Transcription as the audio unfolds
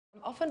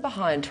Often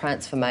behind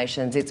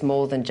transformations, it's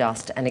more than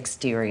just an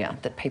exterior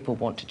that people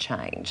want to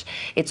change.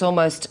 It's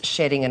almost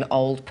shedding an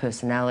old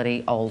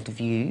personality, old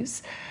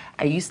views.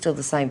 Are you still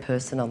the same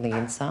person on the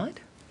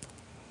inside?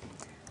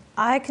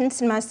 I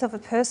consider myself a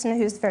person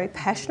who's very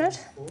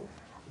passionate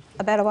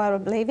about what I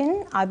believe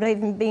in. I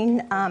believe in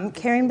being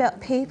caring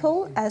about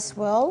people as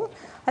well.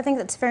 I think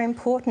that's very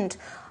important.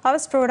 I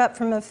was brought up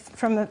from a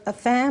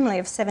family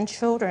of 7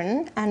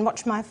 children and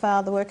watched my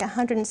father work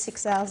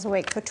 106 hours a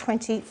week for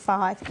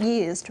 25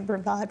 years to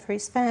provide for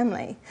his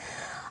family.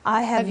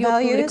 I have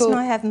values and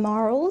I have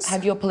morals.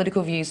 Have your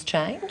political views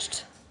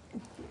changed?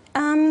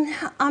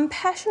 I'm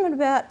passionate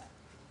about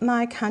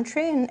my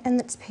country and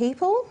its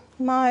people.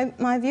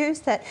 My views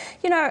that,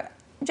 you know,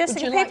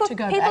 Jessica, would you like to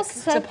go back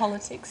to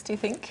politics, do you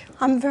think?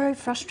 I'm very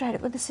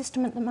frustrated with the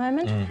system at the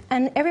moment,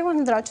 and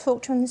everyone that I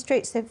talk to in the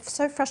streets, they're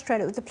so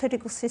frustrated with the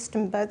political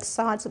system, both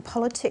sides of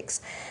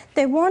politics.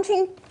 They're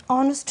wanting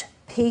honest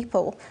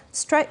people,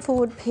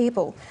 straightforward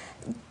people.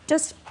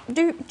 Just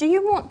do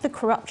you want the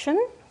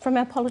corruption from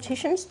our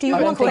politicians? Do you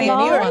want the lies?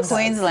 You're a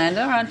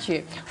Queenslander, aren't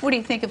you? What do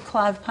you think of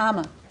Clive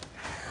Palmer?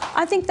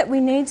 I think that we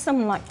need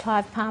someone like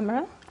Clive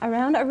Palmer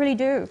around. I really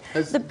do.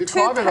 Did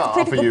Clive ever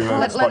offer you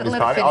a spot in his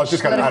party? I was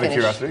just going to, out of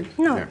curiosity.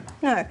 No.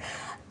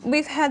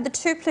 We've had the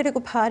 2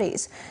 political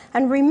parties.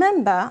 And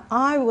remember,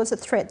 I was a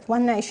threat.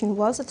 One Nation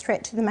was a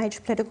threat to the major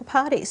political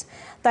parties.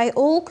 They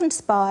all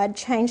conspired,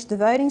 changed the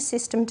voting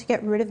system to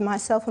get rid of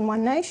myself and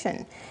One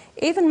Nation.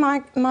 Even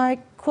my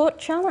court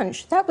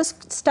challenge, that was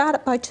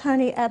started by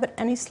Tony Abbott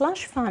and his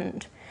slush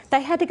fund.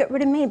 They had to get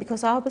rid of me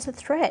because I was a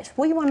threat.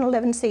 We won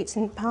 11 seats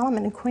in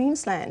Parliament in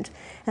Queensland,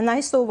 and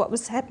they saw what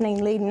was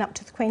happening leading up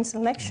to the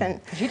Queensland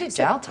election. You did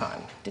jail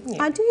time, didn't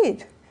you? I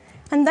did.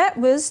 And that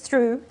was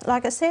through,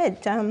 like I said,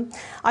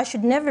 I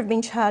should never have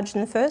been charged in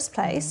the first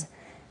place.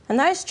 And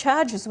those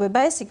charges were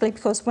basically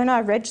because when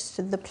I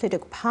registered the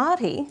political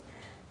party,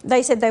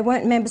 they said they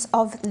weren't members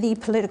of the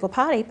political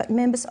party, but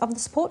members of the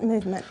support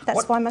movement.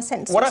 That's why my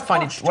sentence was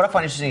quashed. What I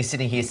find interesting is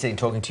sitting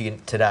talking to you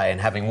today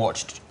and having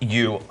watched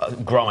you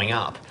growing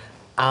up,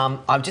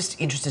 I'm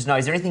just interested to know,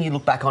 is there anything you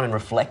look back on and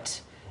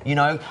reflect? You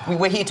know,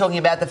 we're here talking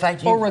about the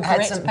fact you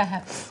had some...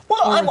 perhaps.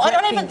 Well, I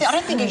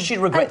don't think you should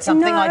regret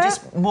something. No. I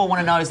just more want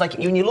to know is, like,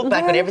 when you look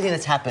back at everything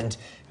that's happened,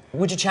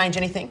 would you change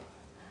anything?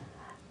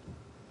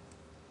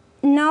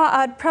 No,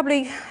 I'd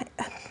probably...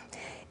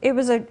 It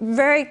was a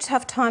very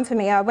tough time for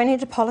me. I went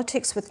into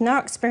politics with no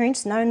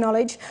experience, no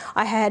knowledge.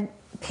 I had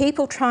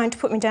people trying to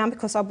put me down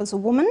because I was a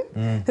woman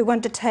who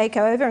wanted to take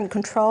over and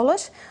control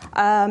it.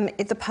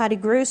 The party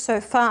grew so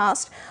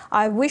fast.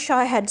 I wish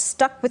I had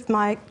stuck with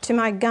to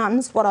my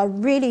guns, what I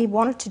really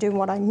wanted to do and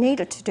what I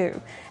needed to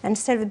do,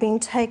 instead of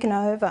being taken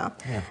over.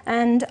 Yeah.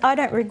 And I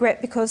don't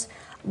regret, because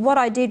what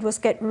I did was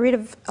get rid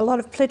of a lot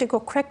of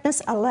political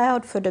correctness,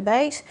 allowed for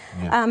debate.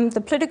 Yeah.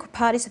 The political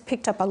parties have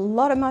picked up a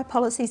lot of my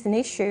policies and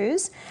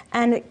issues,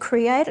 and it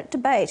created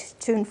debate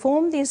to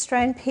inform the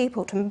Australian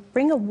people, to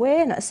bring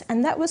awareness,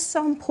 and that was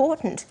so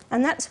important.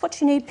 And that's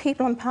what you need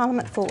people in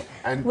Parliament for.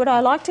 And would I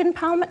like it in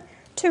Parliament?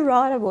 Too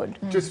right I would.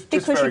 Just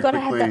because you've got to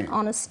have quickly, that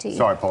honesty.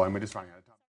 Sorry, Pauline, we're just running out.